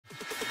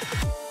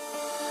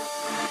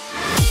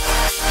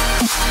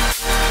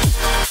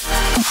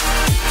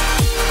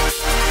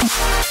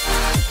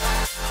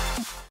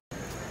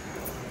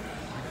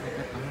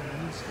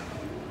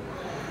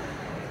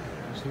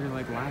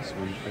this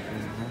week. I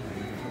didn't have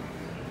any.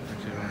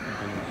 Actually, I don't think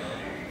I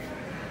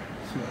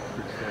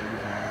super excited.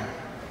 I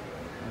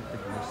don't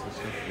think most of the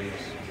stuff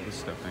is this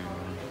stuff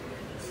anymore.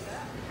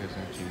 Because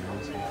actually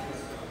knows it.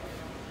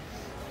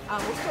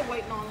 We're still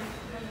waiting on these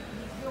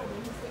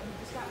buildings. He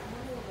just got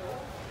one more bill.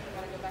 We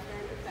gotta go back there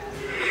and get that.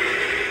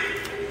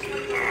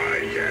 I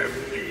am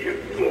the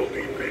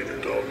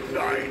embodiment of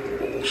thy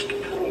most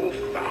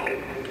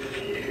profound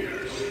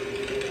fears,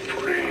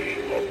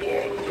 preying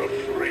upon the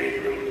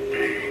frail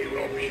veil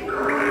of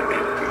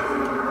humanity.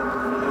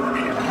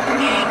 In the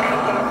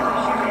shadows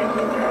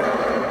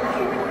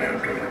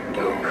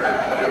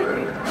forever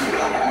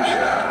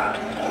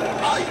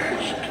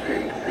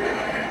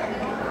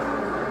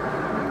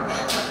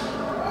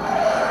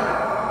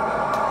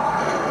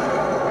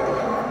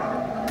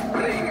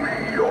bring me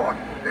your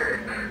stick.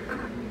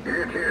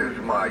 It is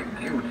my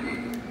duty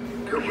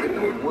to rid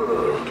the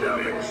world of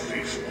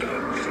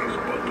existence is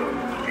but a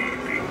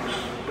fleeting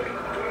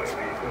spectre.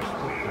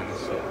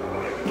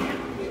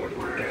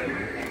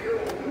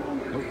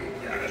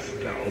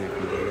 Cast out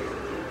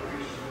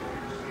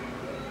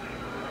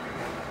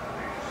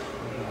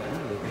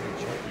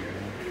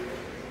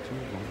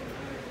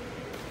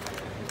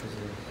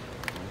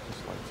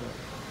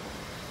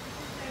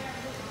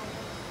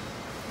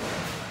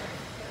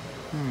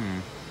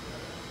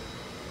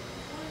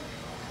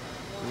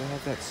Do they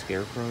have that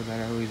scarecrow that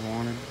I always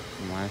wanted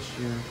from last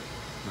year?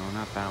 No,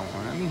 not that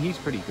one. I mean, he's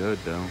pretty good,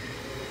 though.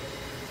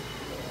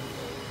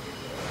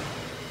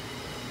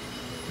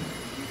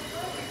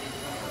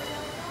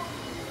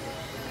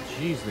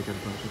 Jeez, they got a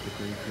bunch of the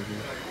green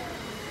figures.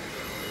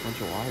 A bunch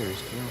of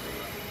wires, too.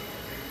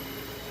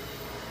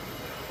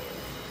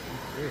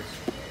 What's this?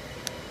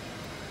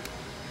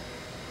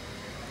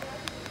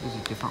 Is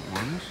it different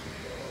ones?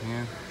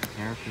 Yeah,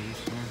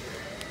 characters, yeah.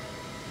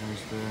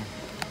 There's the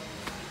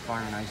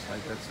fire and ice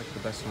light, that's like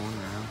the best one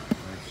now.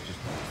 It's just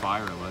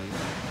fire light.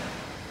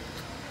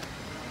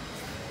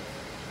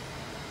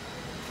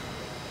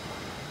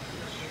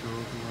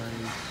 Strobe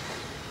lights,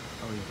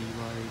 LED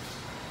lights,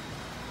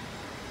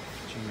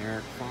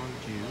 generic font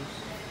juice,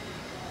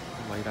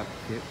 light up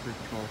kit for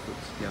 12-foot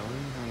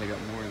skeleton. Oh, they got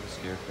more of the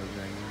scarecrow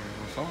guy here.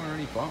 Well, someone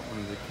already bought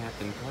one of the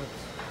Captain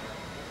Cuts.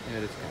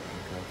 Yeah, it's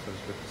Captain Cuts, I was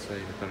about to say,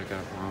 I thought I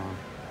got it wrong.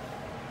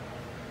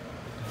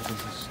 This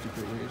is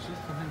stupid. Wait, is this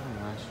the thing from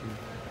last year?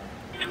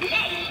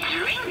 Let's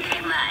drink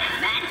my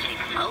magic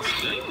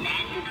potion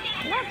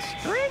and... Let's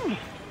drink!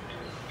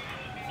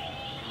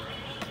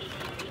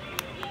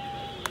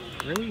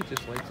 Really? It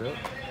just lights up?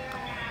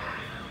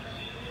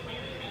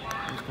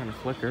 Just kind of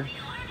flicker.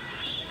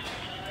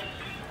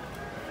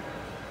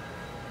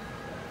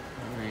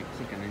 Alright,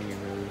 click on any of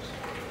those.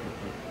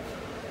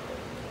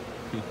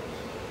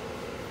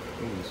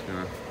 Ooh, he's kind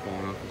of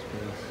falling off his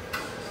face.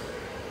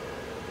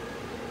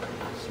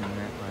 I've seen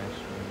that last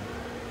year.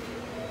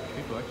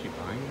 People actually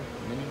buying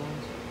mini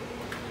ones?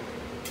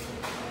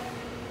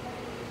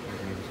 Or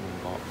maybe someone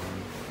bought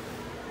one.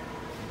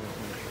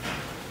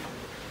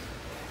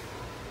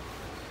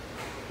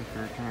 If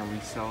they're trying to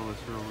resell this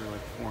for over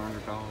like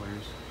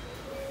 $400.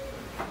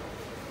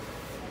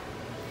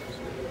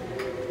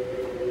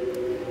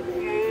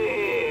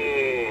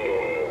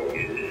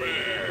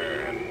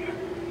 man,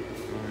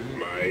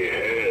 my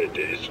head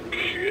is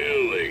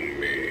killing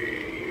me.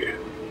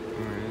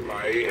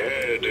 My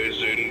head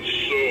is in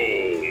so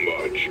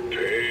much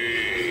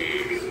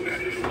pain.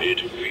 It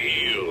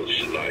feels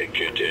like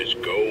it is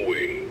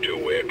going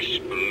to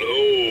explode.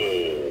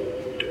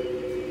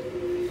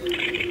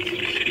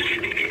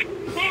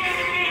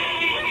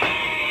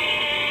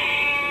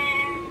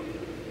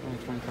 Only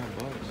 25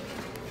 bucks.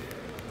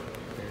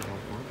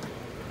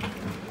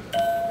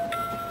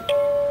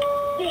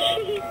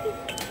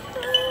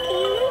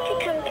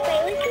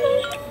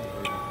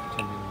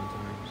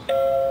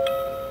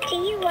 Do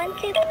you want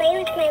to play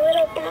with my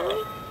little doll?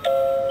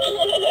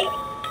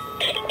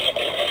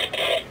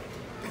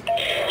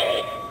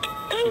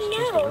 Oh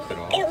no,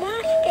 it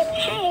lost its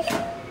head.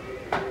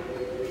 I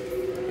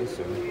guess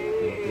so.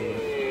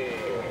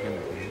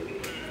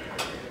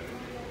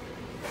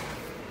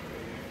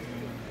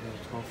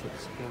 There's 12-foot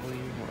skelly.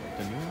 What,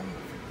 the new one?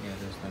 Yeah,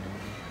 there's the new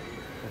one.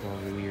 With all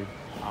the weird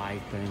eye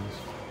things.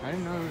 I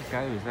didn't know this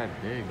guy was that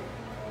big.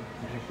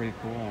 It's pretty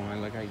cool. I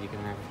like how you can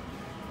have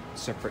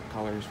separate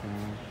colors from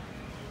them.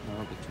 I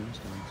love the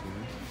tombstones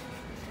here.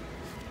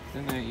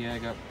 Then yeah, I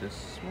got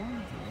this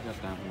one. I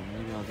got that one.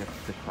 Maybe I'll get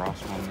the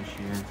cross one this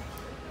year.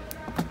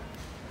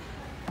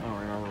 I don't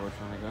remember which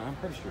one I got. I'm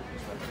pretty sure it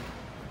was that one.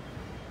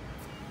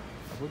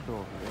 I would go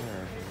over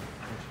there.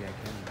 Actually, I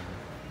can.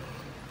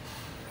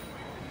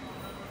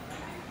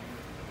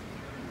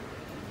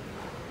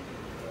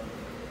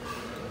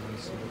 Let me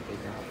see what they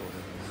got over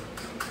here.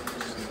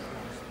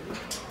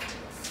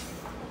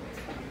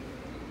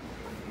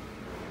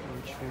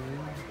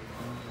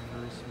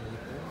 Reverse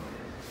maple.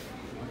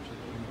 Bunch of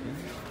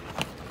pumpkins.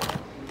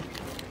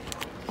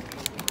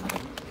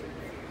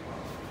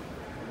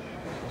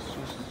 It's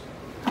just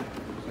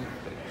like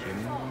the gym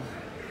one.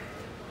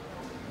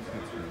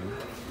 That's new.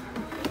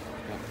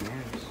 It's got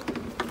hands.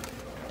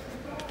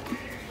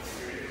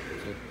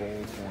 It's like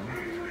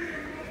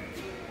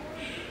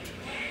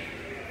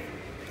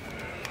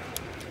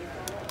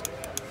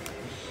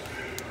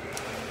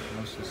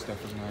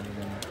stuff is not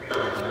even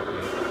that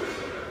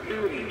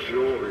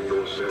Enjoy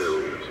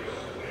yourselves.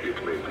 It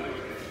may be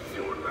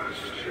your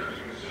last chance.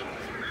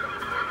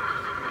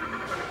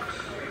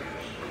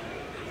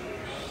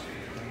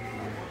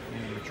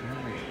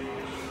 Animatronic.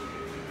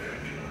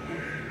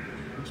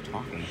 Who's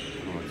talking?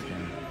 Oh, it's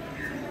him.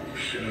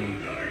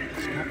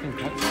 It's Captain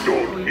Cutsy.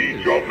 Don't be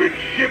jumping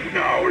ship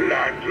now,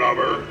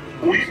 landlubber.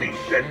 We be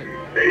setting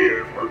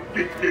sail for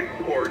distant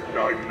ports, I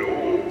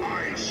know. I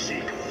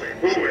seek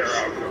vengeance. We're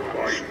out to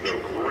find the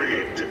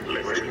great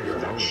treasure.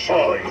 I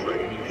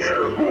don't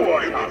care who I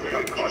have to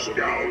cut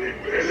down and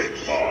pillage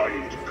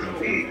mine.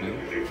 Even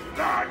if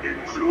that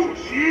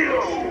includes you.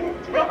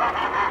 I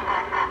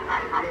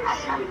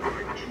would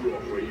like to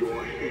offer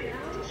your hand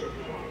as a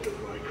part of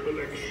my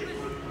collection.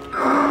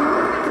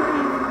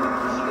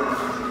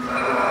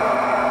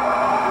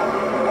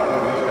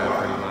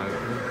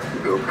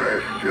 The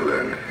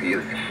pestilence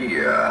is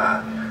here.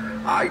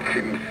 I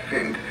can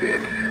sense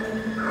it.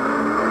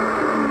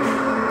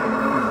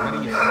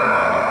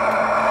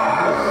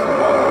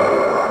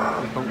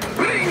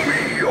 Bring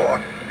me your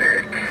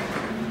sick.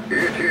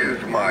 It is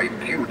my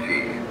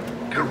duty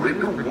to rid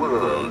the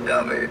world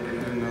of it.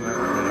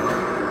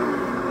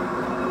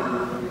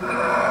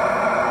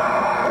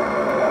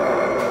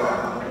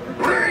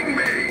 Bring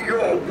me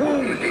your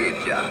wounded.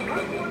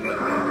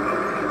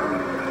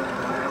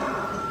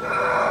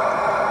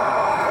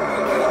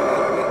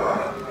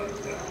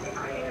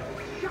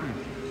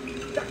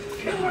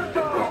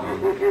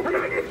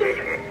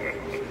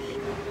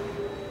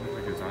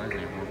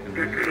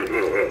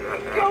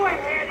 Go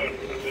ahead and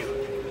shoot.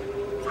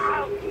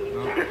 I'll keep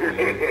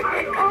that. I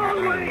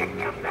always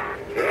come back.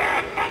 Did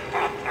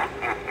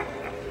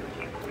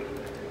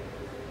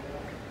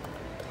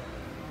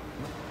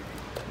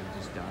he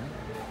just die?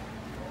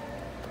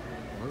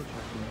 Hello,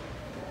 Chucky.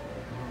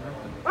 Oh,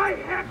 nothing. I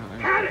have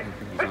had it. I think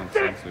he's on That's it.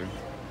 sensor.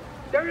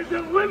 There is a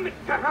limit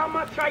to how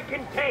much I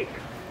can take.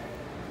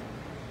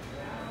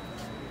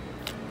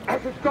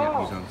 As a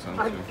doll, he's on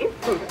sensor. I'm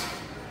infamous.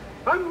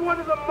 I'm one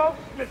of the most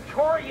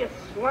notorious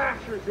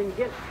slashers in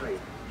history,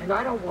 and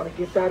I don't want to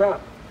give that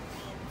up.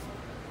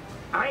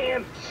 I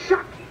am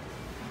Chucky,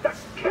 the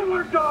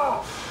killer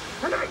doll,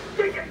 and I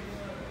dig it.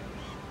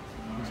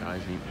 His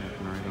eyes ain't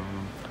working right on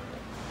him.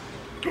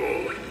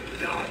 Doth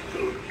not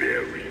the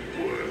very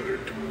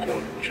word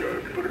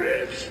conjure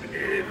breath's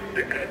end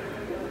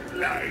and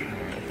light?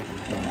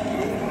 Do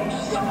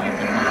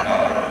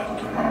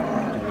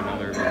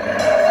another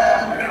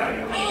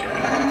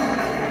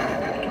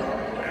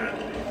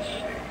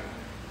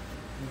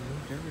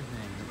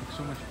everything. It looks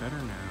so much better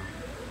now.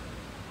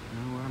 You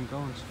know where I'm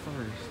going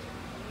first.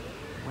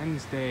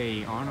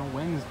 Wednesday, on a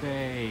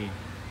Wednesday.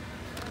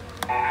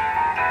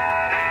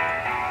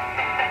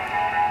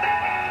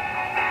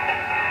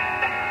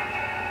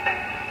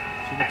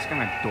 She looks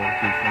kind of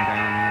dorky from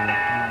down here.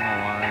 I don't know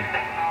why.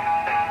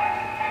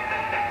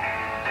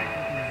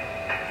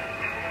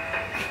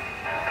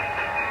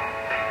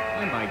 I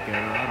might get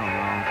her. I don't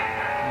know.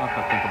 I'll have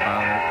to think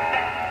about it.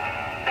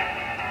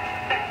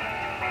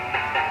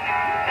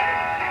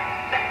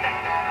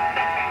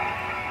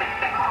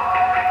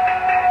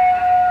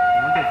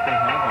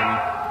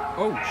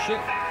 Oh shit,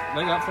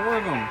 they got 4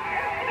 of them.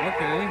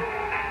 Okay.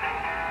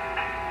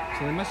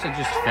 So they must have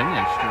just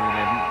finished, or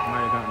they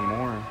might have gotten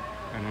more.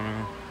 I don't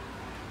know.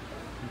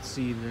 Let's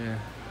see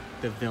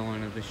the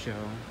villain of the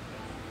show.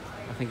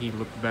 I think he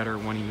looked better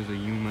when he was a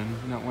human,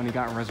 not when he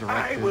got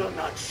resurrected. I will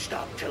not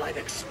stop till I've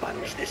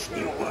expunged this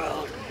new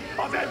world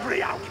of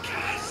every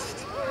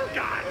outcast.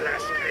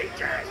 Godless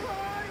creatures.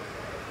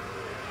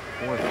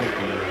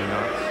 450 is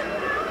nuts.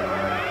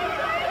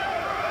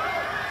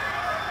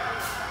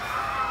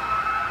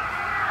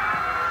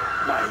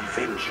 My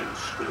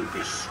vengeance will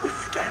be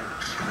swift and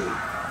true.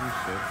 Oh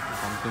shit,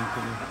 bumped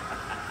into the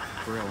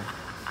grill.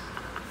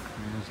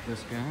 There's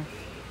this guy.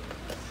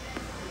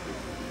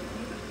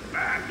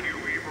 Back, you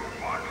evil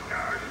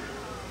monsters!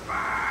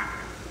 Back!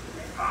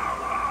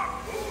 I'll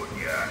harpoon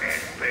you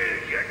and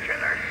build you to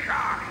the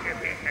sharks if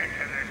you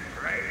enter this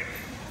place!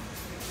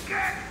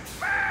 Get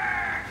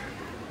back!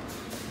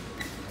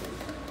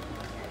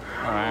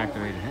 Oh, I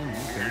activated him,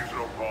 okay.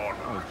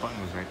 Oh, his button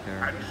was right there.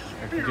 I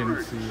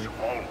didn't see it.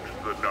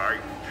 The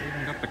night. I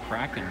even got the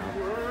Kraken up.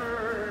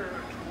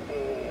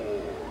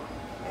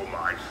 Oh,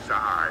 my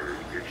side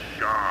is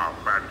sharp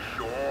and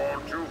sure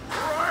to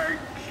break.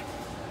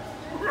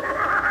 The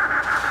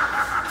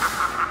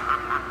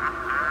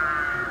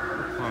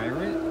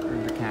pirate, or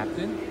the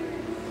captain.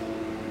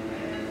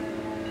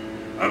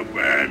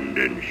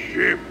 Abandon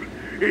ship.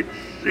 It's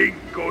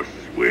sink or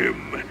swim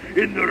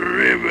in the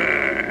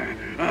river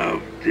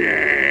of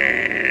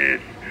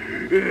death.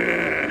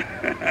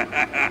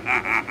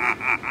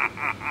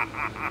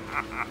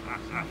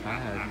 Not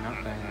bad, not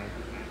bad.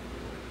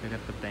 They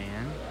got the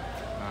band.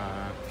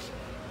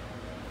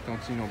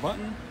 Don't see no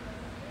button.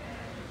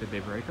 Did they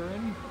break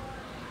already?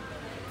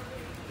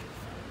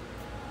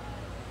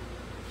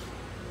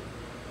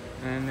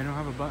 And they don't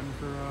have a button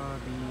for the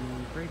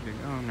grave digger.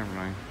 Oh, never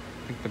mind.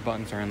 I think the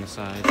buttons are on the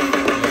side. I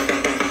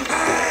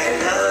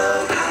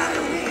love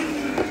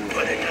Halloween,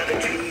 but it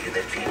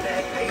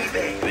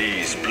baby.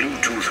 These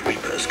Bluetooth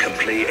Reapers can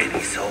play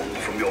any song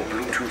from your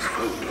Bluetooth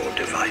phone or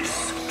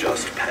device.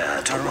 Just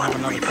pair to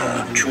one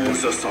Reaper,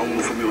 choose a song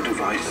from your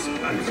device, and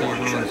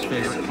watch and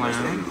listen as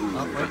they move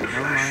and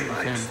flash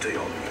lights to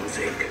your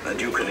music. And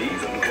you can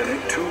even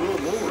connect 2 or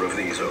more of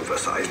these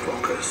oversized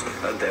rockers,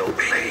 and they'll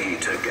play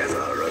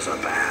together as a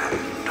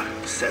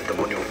band. Set them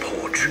on your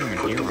porch,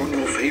 put them on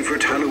your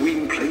favorite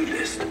Halloween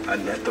playlist,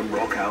 and let them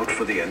rock out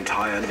for the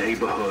entire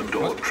neighborhood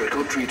or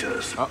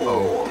trick-or-treaters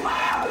all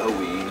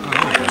Halloween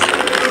night.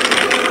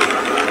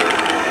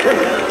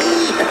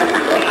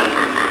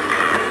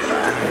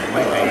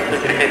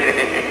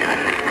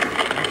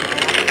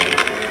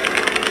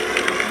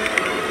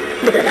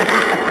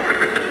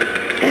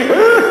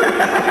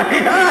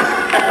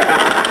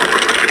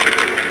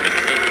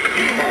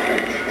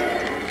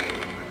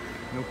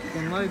 No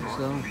kicking legs,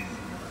 though.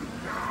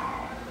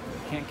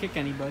 Can't kick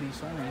anybody,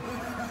 sorry.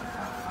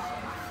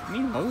 I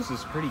mean, Lowe's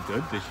is pretty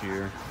good this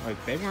year. Like,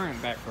 they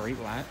weren't that great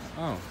last...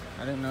 Oh,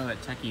 I didn't know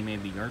that Chucky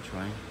made the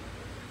archway.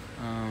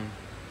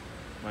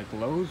 Like,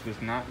 Lowe's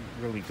was not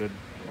really good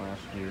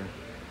last year.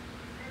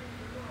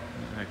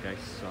 That guy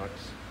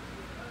sucks.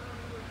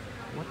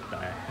 What the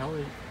hell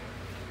is...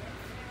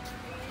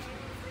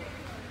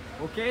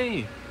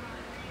 Okay!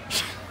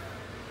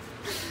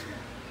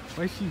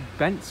 Why is she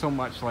bent so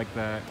much like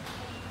that?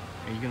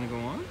 Are you gonna go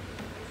on?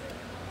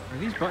 Are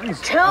these buttons?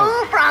 2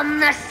 from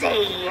the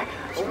sea,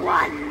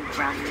 1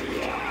 from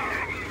the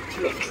air.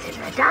 Mix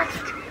in the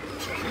dust,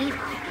 the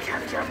evil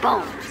becomes your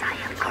bones I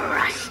have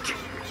crushed.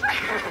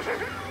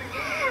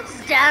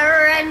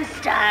 Stir and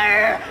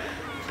stir,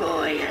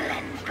 boil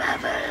and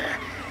bubble.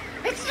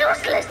 It's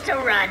useless to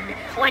run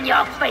when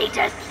your fate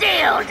is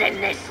sealed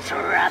in this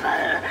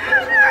trouble.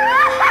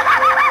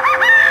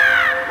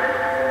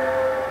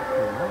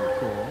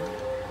 Cool.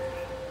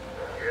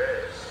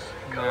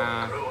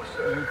 Nah,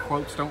 your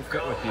quotes don't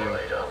fit with you.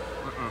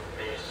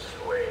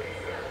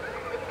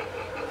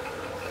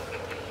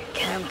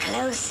 Come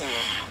closer.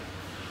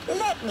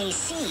 Let me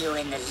see you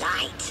in the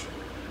light.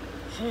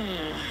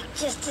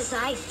 Just as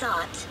I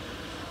thought.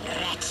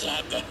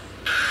 Wretched. I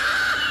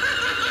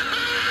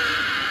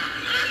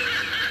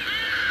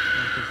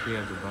don't think she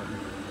has a button.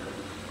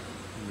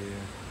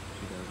 Yeah,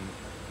 she doesn't.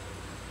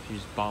 She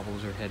just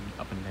bobbles her head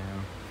up and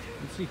down.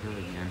 Let's see her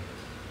again.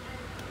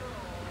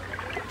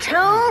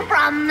 2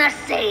 from the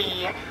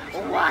sea,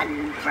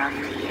 1 from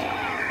the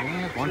air. Only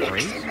have one Mix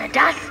race? in the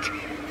dust,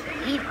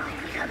 the evil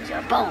becomes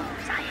your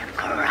bones I have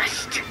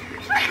crushed.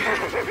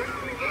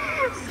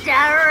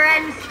 Stir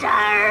and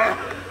stir,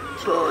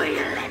 boil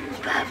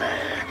and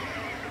bubble.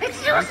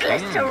 It's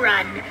useless to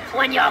run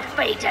when your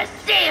fate is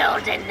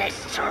sealed in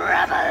this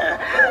trouble.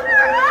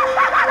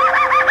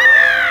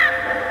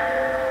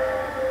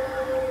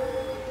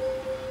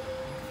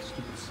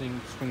 Stupid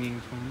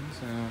swinging twins.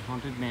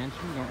 Haunted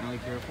mansion. Don't really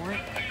care for it.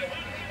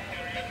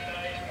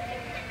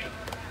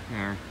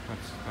 There.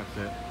 That's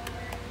it.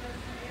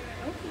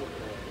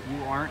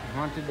 You aren't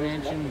haunted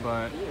mansion,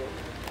 but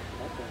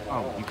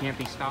oh, you can't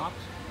be stopped.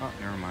 Oh,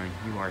 never mind.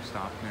 You are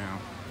stopped now.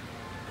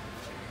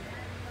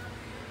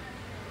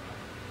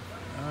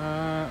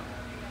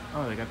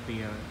 Oh, they got the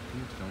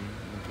tombstone.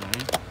 Okay.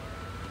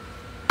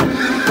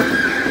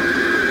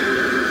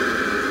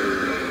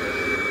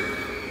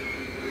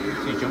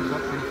 He jumps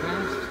up pretty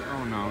fast.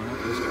 Oh no, not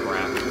this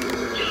crap.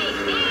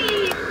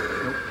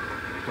 Nope.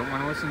 Don't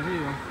want to listen to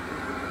you.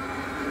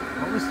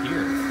 What was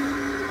here?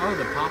 Oh,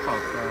 the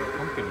pop-up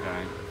pumpkin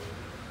guy.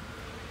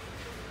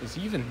 Is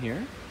he even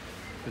here?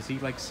 Is he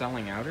like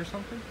selling out or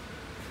something?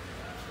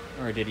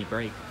 Or did he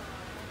break?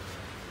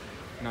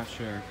 Not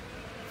sure.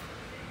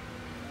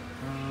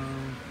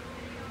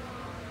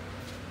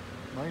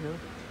 Might have.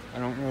 I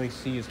don't really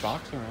see his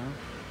box around.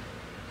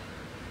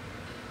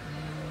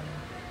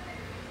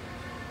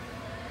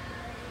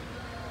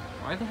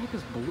 Why the heck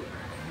is blue?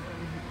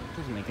 It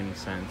doesn't make any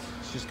sense.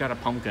 It's just got a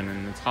pumpkin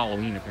and it's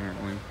Halloween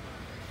apparently.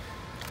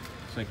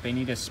 It's like they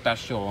need a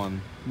special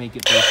and make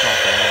it based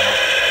off of that.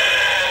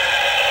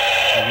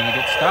 Are you gonna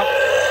get stuck?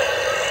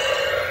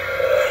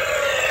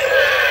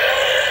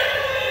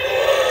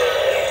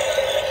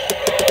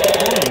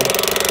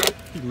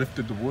 Oh, he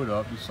lifted the wood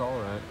up. You saw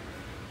that.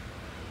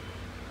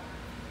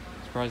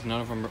 Surprised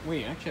none of them.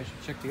 Wait, actually, I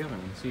should check the other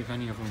one. See if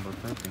any of them are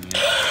broken yet.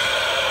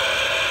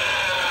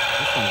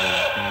 This one's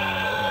okay.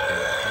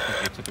 I think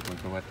they typically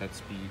go at that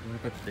speed. What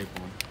about the big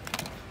one?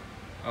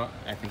 Oh,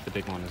 I think the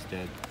big one is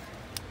dead.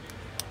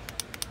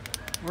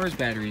 Or his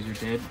batteries are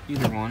dead.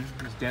 Either one.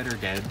 He's dead or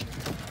dead.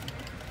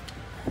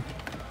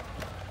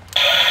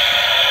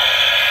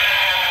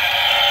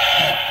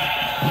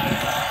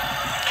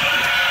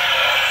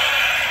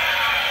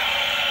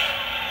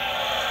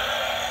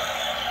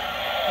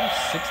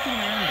 $69?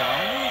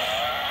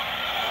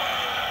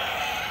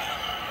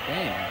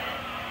 Dang.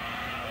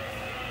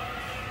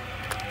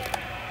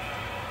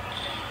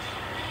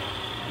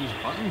 These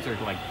buttons are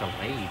like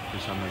delayed for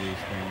some of these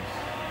things.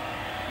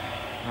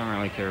 I don't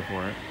really care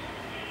for it.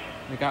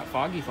 They got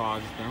Foggy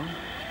Fogs though.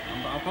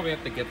 I'll probably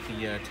have to get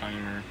the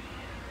timer.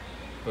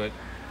 But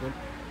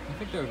I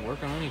think that would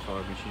work on any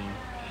fog machine.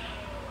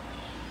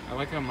 I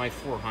like how my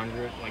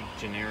 400, like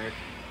generic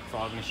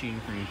fog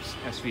machine from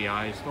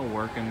SVI is still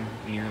working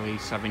nearly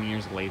 7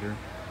 years later.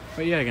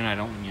 But yeah, again, I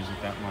don't use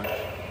it that much.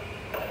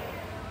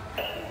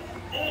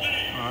 Oh,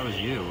 that was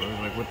you. I was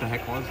like, what the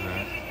heck was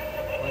that?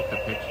 I like the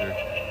picture.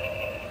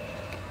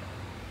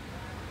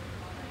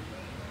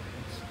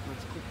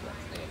 Let's click that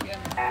thing again.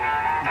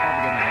 I'm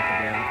probably gonna have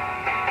to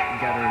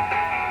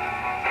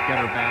get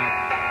her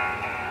back.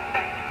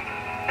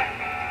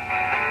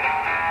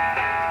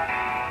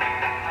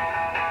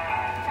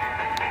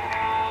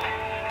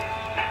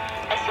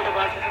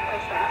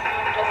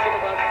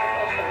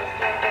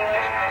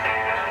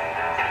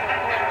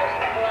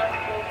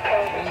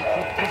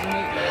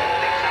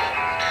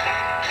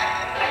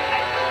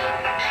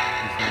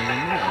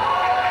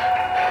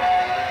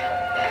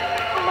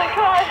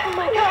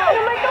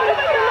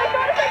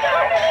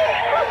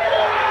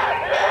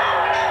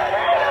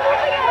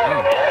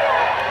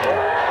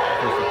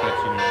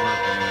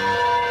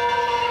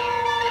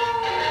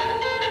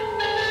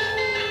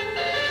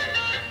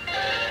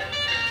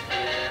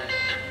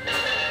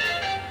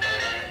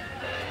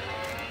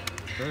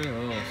 Very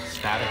little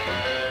static.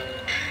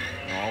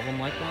 All of them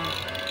like that?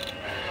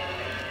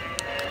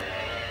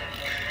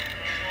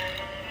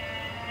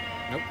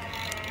 Nope.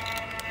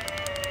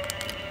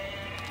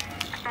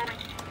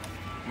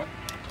 What?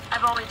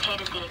 I've always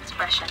hated the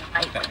expression.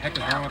 What the heck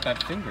is wrong with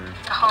that finger?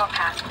 It's a hall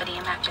pass for the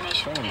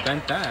imagination. Someone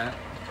bent that.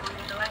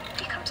 The life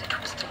becomes a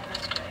twisted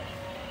mystery.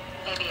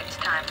 Maybe it's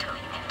time to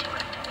lean into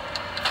it.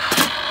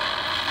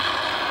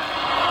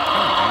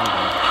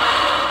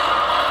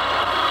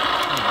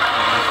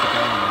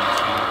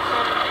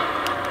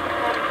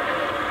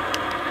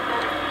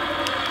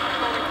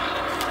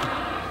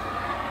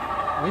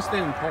 At least they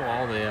didn't pull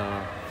all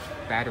the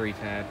battery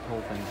pad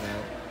pull things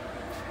out.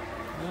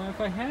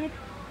 If I had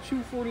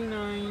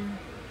 $249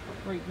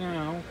 right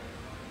now,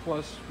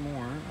 plus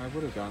more, I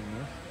would have gotten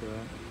this,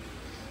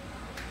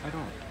 but I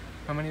don't.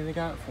 How many they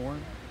got? 4?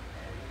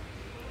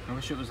 I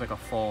wish it was like a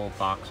full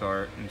box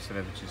art instead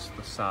of just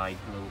the side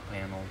little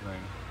panel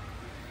thing.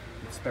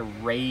 It's the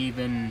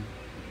Raven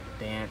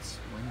Dance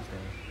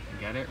Wednesday. You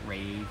got it?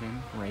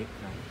 Raven. Right.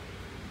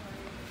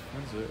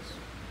 What's this?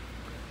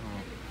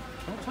 Oh.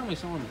 Don't tell me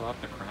someone bought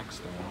the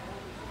Crackstone.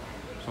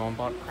 Someone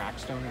bought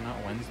Crackstone and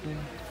not Wednesday?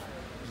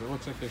 Because it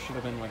looks like there should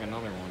have been like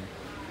another one.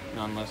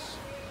 Unless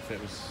if it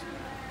was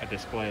a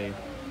display,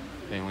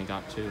 they only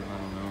got 2. I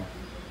don't know.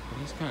 But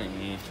he's kind of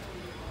neat.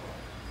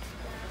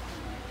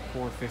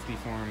 $450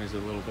 for him is a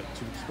little bit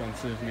too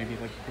expensive. Maybe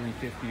like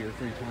 $350 or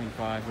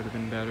 $325 would have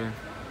been better.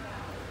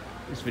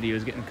 This video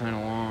is getting kind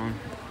of long.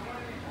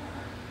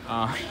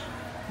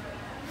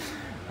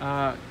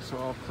 So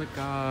I'll click,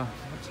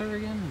 what's her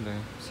again? The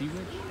Sea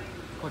Witch?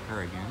 Click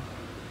her again.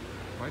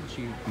 Why did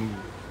she move?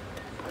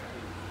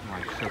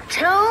 Like, so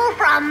 2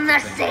 from the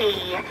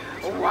sea,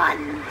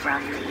 1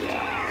 from the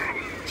air.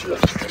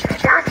 Lift to the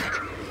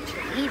dust,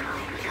 evil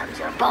becomes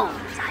your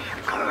bones I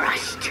have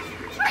crushed.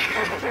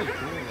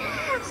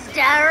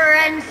 Stir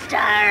and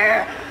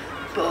stir,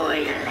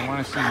 boil I want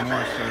and to see more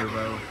bubble.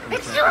 servo.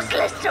 It's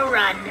useless to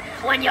run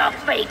when your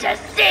fate is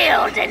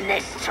sealed in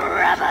this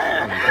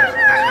trouble.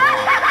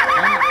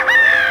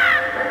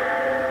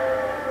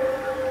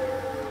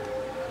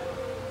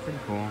 Pretty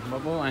cool.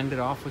 But we'll end it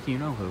off with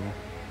you-know-who.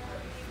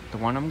 The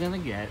one I'm gonna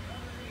get.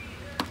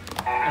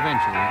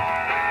 Eventually.